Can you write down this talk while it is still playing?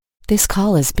This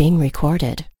call is being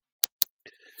recorded.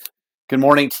 Good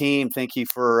morning, team. Thank you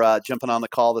for jumping on the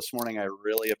call this morning. I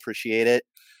really appreciate it.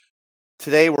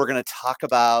 Today, we're going to talk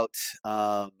about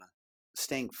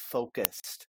staying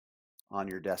focused on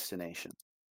your destination.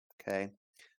 Okay,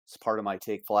 it's part of my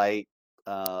Take Flight,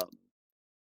 my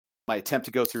attempt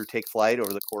to go through Take Flight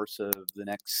over the course of the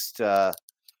next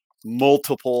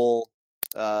multiple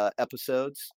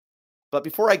episodes. But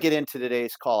before I get into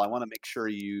today's call, I want to make sure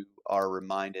you are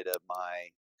reminded of my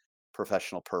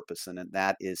professional purpose, and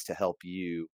that is to help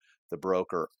you, the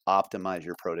broker, optimize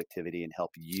your productivity and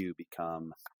help you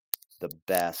become the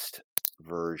best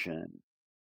version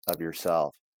of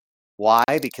yourself. Why?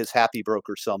 Because happy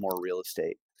brokers sell more real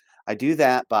estate. I do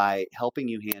that by helping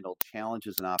you handle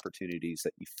challenges and opportunities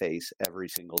that you face every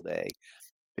single day.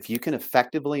 If you can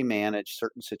effectively manage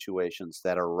certain situations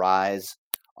that arise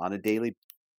on a daily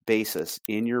basis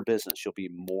in your business, you'll be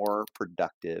more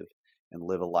productive and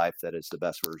live a life that is the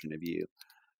best version of you.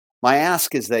 My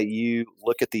ask is that you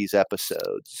look at these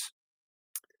episodes.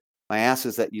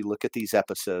 As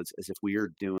if we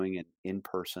are doing an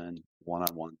in-person,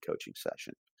 one-on-one coaching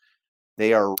session.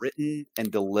 They are written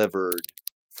and delivered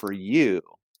for you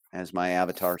as my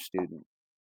avatar student.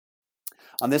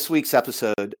 On this week's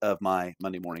episode of my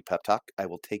Monday Morning Pep Talk, I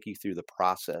will take you through the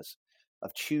process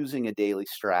of choosing a daily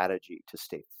strategy to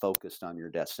stay focused on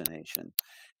your destination,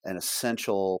 an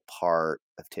essential part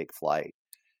of Take Flight.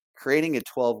 Creating a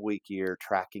 12-week year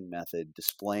tracking method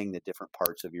displaying the different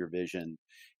parts of your vision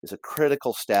is a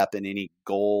critical step in any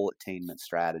goal attainment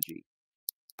strategy.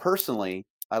 Personally,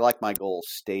 I like my goals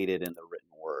stated in the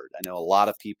written word. I know a lot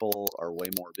of people are way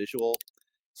more visual.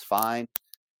 It's fine.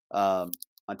 On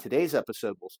today's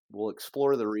episode, we'll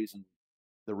explore the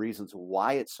reasons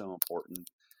why it's so important,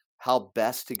 how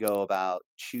best to go about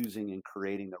choosing and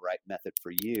creating the right method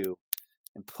for you,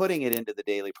 and putting it into a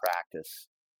daily practice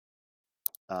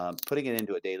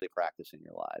in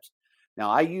your lives. Now,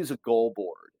 I use a goal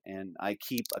board, and I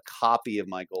keep a copy of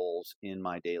my goals in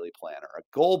my daily planner. A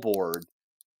goal board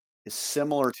is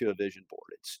similar to a vision board.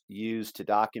 It's used to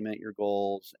document your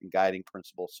goals and guiding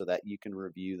principles so that you can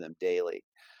review them daily.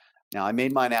 Now, I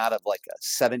made mine out of like a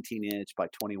 17-inch by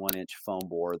 21-inch foam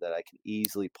board that I can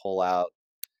easily pull out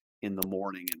in the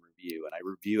morning and review. And I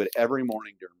review it every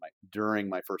morning during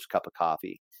my first cup of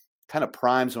coffee. Kind of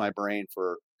primes my brain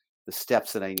for the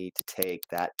steps that I need to take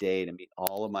that day to meet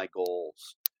all of my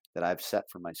goals that I've set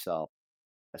for myself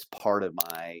as part of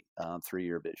my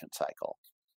 3-year vision cycle.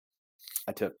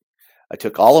 I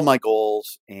took all of my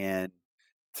goals, and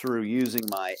through using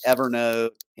my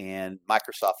Evernote and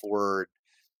Microsoft Word,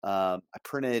 I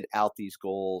printed out these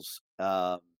goals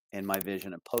and my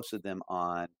vision and posted them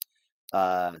on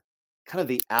kind of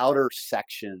the outer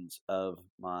sections of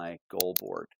my goal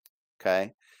board.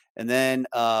 Okay. And then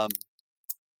I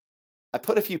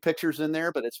put a few pictures in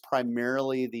there, but it's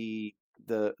primarily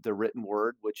the written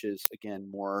word, which is, again,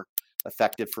 more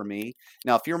effective for me.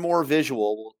 Now, if you're more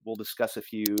visual, we'll discuss a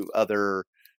few other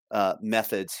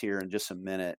methods here in just a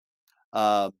minute.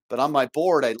 But on my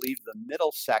board, I leave the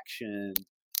middle section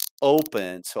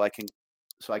open so I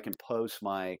can post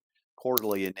my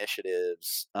quarterly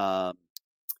initiatives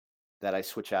that I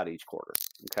switch out each quarter.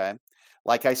 Okay.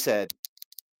 Like I said,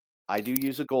 I do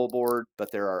use a goal board,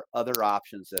 but there are other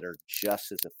options that are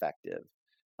just as effective.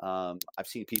 I've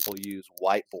seen people use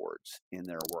whiteboards in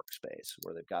their workspace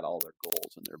where they've got all their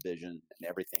goals and their vision and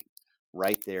everything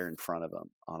right there in front of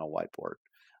them on a whiteboard.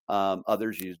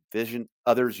 Others use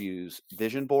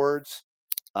vision boards.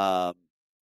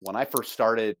 When I first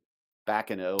started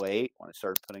back in 2008, when I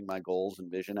started putting my goals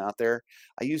and vision out there,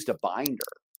 I used a binder.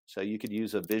 So you could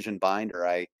use a vision binder.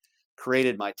 I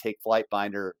created my Take Flight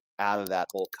binder out of that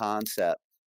whole concept.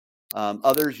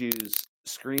 Others use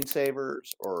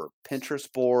screensavers or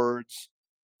Pinterest boards.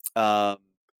 I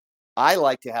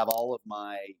like to have all of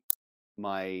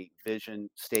my vision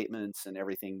statements and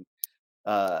everything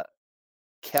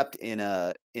kept in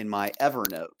my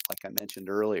Evernote, like I mentioned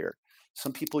earlier.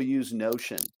 Some people use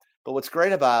Notion, but what's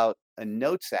great about a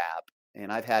Notes app, and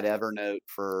I've had Evernote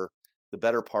for the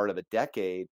better part of a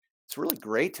decade, it's really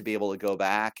great to be able to go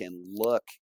back and look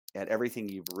at everything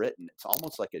you've written. It's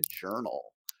almost like a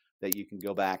journal that you can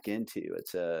go back into.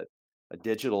 It's a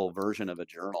digital version of a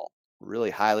journal. Really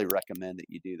highly recommend that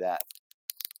you do that.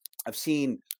 I've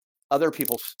seen other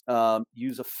people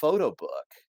use a photo book.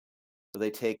 So they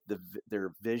take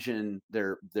their vision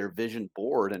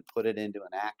board and put it into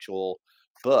an actual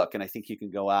book. And I think you can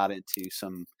go out into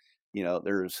some,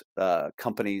 there's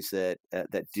companies that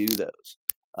do those.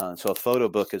 So a photo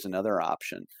book is another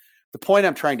option. The point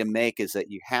I'm trying to make is that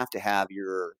you have to have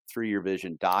your 3-year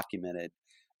vision documented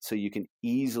so you can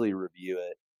easily review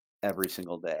it every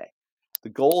single day. The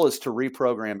goal is to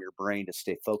reprogram your brain to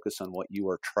stay focused on what you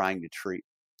are trying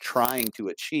to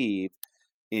achieve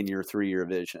in your 3-year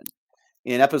vision.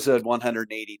 In episode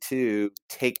 182,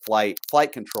 Take Flight,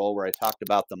 Flight Control, where I talked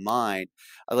about the mind,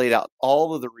 I laid out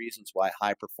all of the reasons why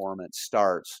high performance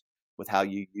starts with how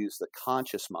you use the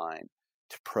conscious mind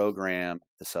to program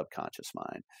the subconscious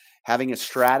mind. Having a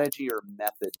strategy or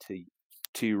method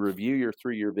to review your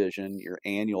 3-year vision, your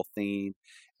annual theme,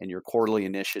 and your quarterly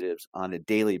initiatives on a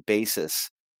daily basis,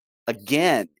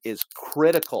 again, is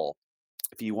critical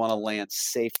if you want to land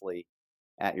safely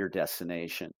at your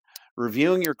destination.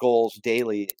 Reviewing your goals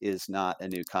daily is not a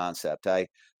new concept. I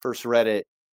first read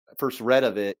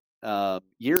of it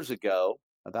years ago,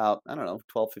 about, I don't know,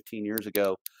 12, 15 years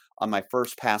ago, on my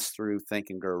first pass through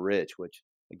Think and Grow Rich, which,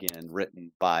 again,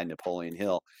 written by Napoleon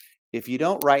Hill. If you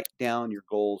don't write down your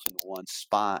goals in one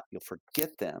spot, you'll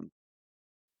forget them,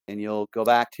 and you'll go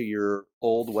back to your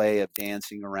old way of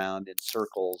dancing around in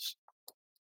circles,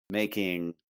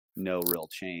 making no real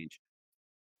change.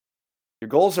 Your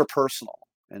goals are personal,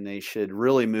 and they should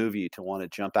really move you to want to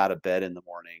jump out of bed in the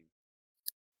morning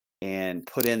and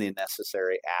put in the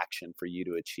necessary action for you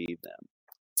to achieve them.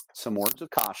 Some words of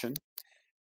caution.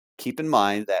 Keep in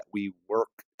mind that we work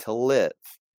to live.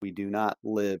 We do not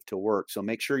live to work. So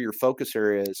make sure your focus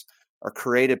areas are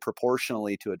created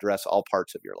proportionally to address all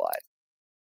parts of your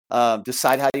life.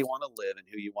 Decide how you want to live and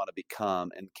who you want to become,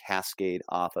 and cascade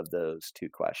off of those 2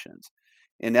 questions.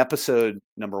 In episode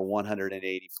number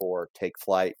 184, Take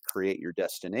Flight, Create Your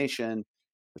Destination,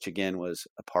 which again was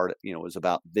a part of, was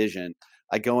about vision,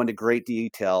 I go into great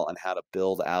detail on how to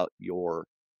build out your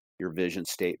vision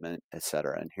statement,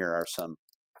 etc. And here are some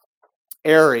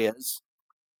areas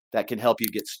that can help you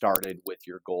get started with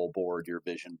your goal board, your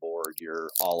vision board, your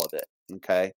all of it.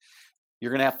 Okay.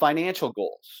 You're going to have financial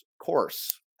goals, of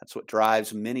course. That's what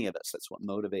drives many of us. That's what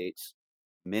motivates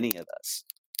many of us.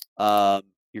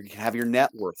 You can have your net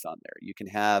worth on there. You can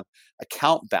have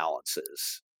account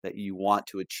balances that you want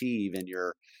to achieve in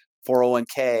your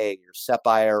 401k, your SEP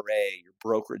IRA, your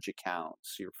brokerage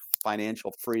accounts, your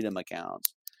financial freedom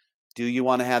accounts. Do you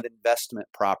want to have investment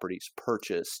properties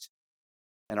purchased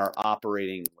and are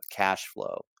operating with cash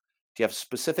flow? Do you have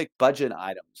specific budget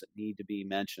items that need to be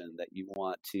mentioned that you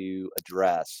want to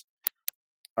address?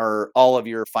 Are all of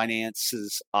your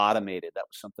finances automated? That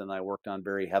was something I worked on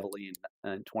very heavily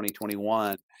in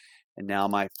 2021. And now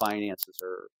my finances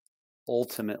are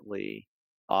ultimately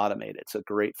automated. It's a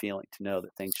great feeling to know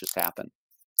that things just happen.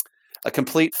 A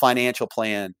complete financial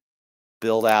plan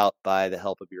built out by the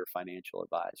help of your financial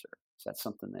advisor. So that's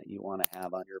something that you want to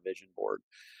have on your vision board.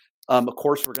 Of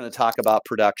course, we're going to talk about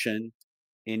production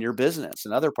in your business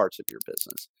and other parts of your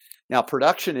business. Now,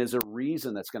 production is a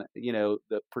reason that's going to,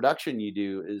 the production you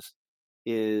do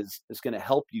is going to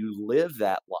help you live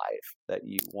that life that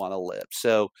you want to live.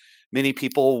 So many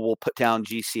people will put down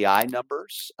GCI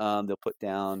numbers. They'll put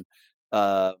down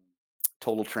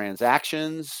total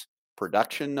transactions,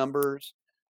 production numbers,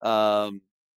 and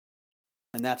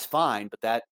that's fine.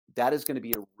 But that is going to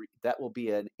be that will be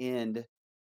an end,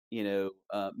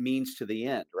 means to the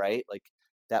end, right? Like,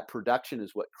 that production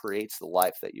is what creates the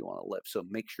life that you want to live. So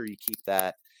make sure you keep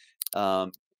that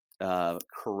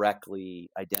correctly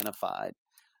identified.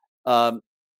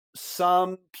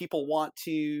 Some people want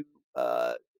to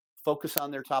focus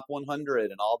on their top 100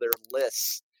 and all their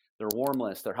lists, their warm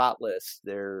lists, their hot lists,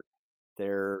 their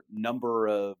number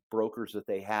of brokers that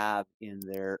they have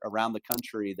around the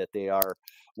country that they are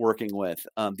working with.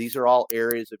 These are all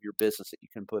areas of your business that you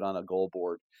can put on a goal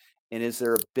board. And is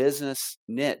there a business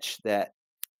niche that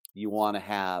you want to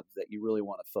have, that you really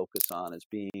want to focus on as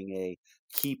being a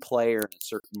key player in a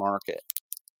certain market?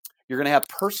 You're going to have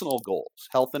personal goals,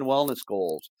 health and wellness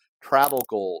goals, travel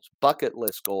goals, bucket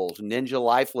list goals, ninja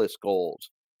life list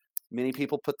goals. Many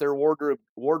people put their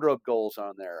wardrobe goals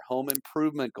on there, home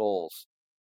improvement goals.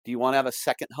 Do you want to have a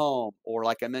second home, or,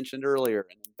 like I mentioned earlier,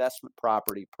 an investment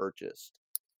property purchased?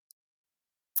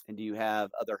 And do you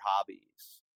have other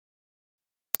hobbies,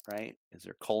 right? Is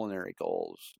there culinary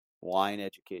goals, wine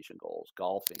education goals,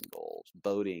 golfing goals,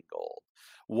 boating goals?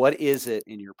 What is it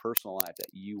in your personal life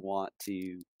that you want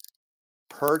to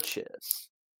purchase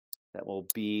that will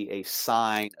be a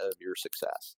sign of your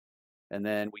success? And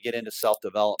then we get into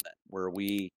self-development, where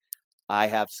I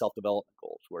have self-development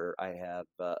goals, where I have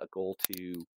a goal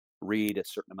to read a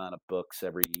certain amount of books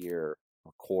every year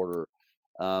or quarter.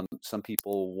 Some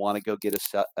people want to go get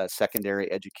a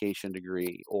secondary education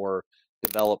degree, or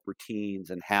develop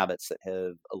routines and habits that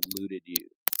have eluded you.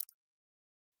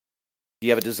 Do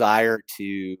you have a desire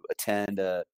to attend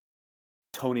a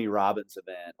Tony Robbins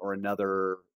event or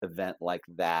another event like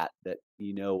that that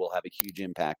will have a huge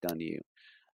impact on you.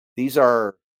 These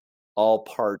are all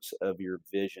parts of your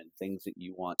vision, things that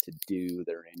you want to do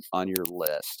that are on your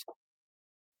list.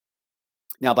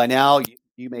 Now, by now,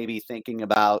 you may be thinking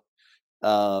about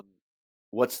um,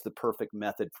 what's the perfect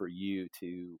method for you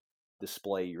to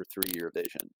display your 3-year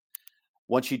vision.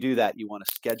 Once you do that, you want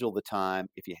to schedule the time,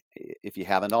 if you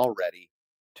haven't already,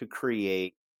 to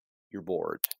create your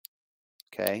board.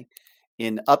 Okay.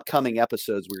 In upcoming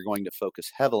episodes, we're going to focus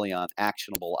heavily on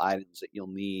actionable items that you'll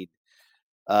need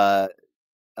to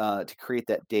create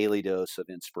that daily dose of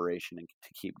inspiration and to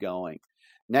keep going.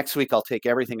 Next week, I'll take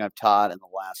everything I've taught in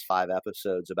the last 5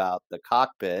 episodes about the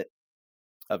cockpit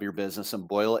of your business and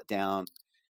boil it down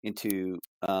into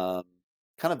kind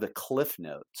of the cliff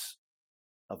notes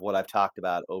of what I've talked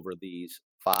about over these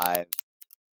 5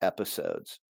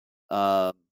 episodes,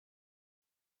 and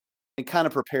kind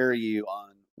of prepare you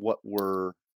on what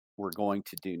we're going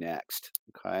to do next.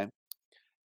 Okay.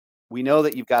 We know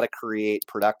that you've got to create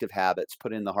productive habits,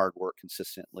 put in the hard work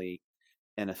consistently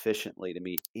and efficiently to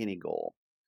meet any goal.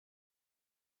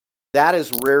 That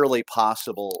is rarely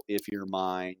possible if your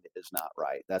mind is not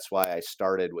right. That's why I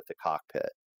started with the cockpit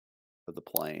of the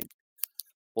plane.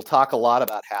 We'll talk a lot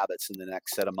about habits in the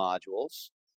next set of modules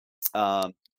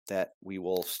that we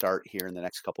will start here in the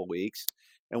next couple of weeks.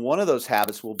 And one of those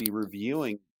habits will be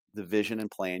reviewing the vision and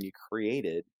plan you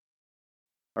created,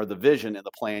 or the vision and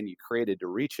the plan you created to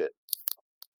reach it.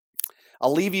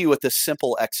 I'll leave you with this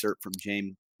simple excerpt from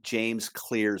James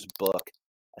Clear's book,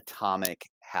 Atomic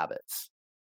Habits.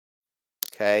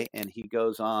 Okay, and he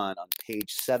goes on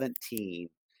page 17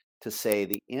 to say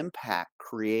the impact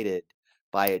created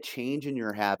by a change in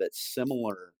your habits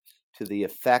similar to the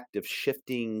effect of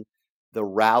shifting the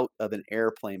route of an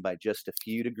airplane by just a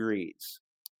few degrees.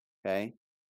 Okay,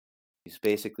 he's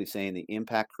basically saying the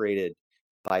impact created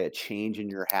by a change in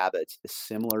your habits is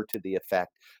similar to the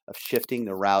effect of shifting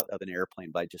the route of an airplane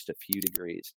by just a few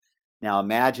degrees. Now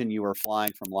imagine you are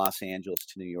flying from Los Angeles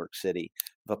to New York City.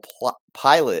 The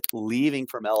pilot leaving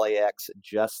from LAX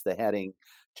just the heading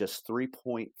just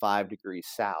 3.5 degrees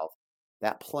south,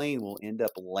 that plane will end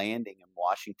up landing in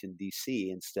Washington,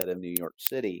 D.C. instead of New York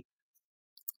City.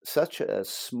 Such a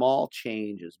small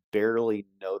change is barely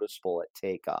noticeable at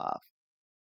takeoff.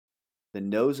 The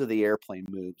nose of the airplane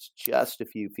moves just a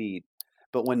few feet,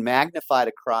 but when magnified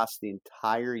across the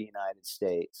entire United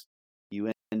States,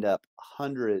 you end up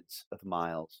hundreds of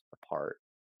miles apart.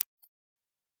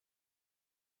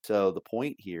 So the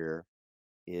point here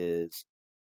is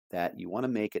that you want to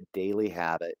make a daily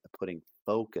habit of putting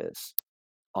focus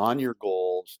on your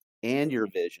goals and your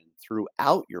vision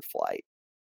throughout your flight.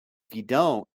 If you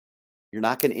don't, you're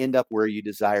not going to end up where you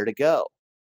desire to go.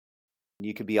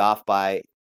 You could be off by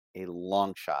a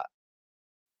long shot.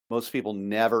 Most people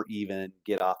never even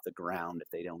get off the ground if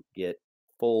they don't get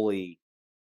fully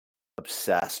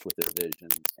obsessed with their vision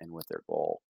and with their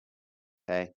goal.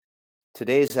 Okay.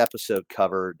 Today's episode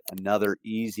covered another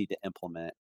easy to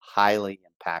implement, highly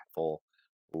impactful,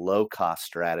 low-cost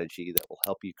strategy that will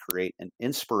help you create an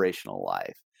inspirational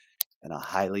life and a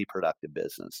highly productive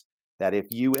business that if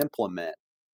you implement,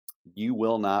 you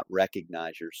will not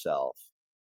recognize yourself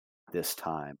this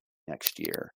time next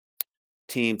year.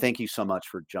 Team, thank you so much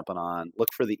for jumping on. Look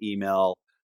for the email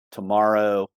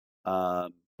tomorrow,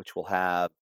 which will have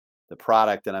the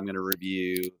product that I'm going to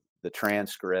review, the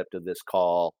transcript of this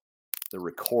call, the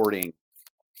recording.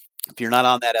 If you're not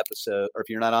on that episode, or if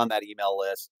you're not on that email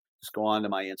list, just go on to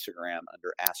my Instagram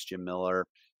under Ask Jim Miller.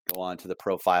 Go on to the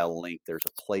profile link. There's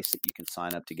a place that you can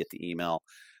sign up to get the email.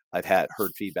 I've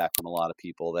heard feedback from a lot of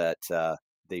people that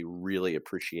they really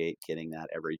appreciate getting that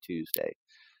every Tuesday.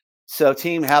 So,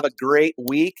 team, have a great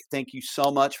week. Thank you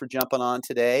so much for jumping on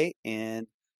today, and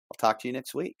I'll talk to you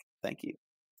next week. Thank you.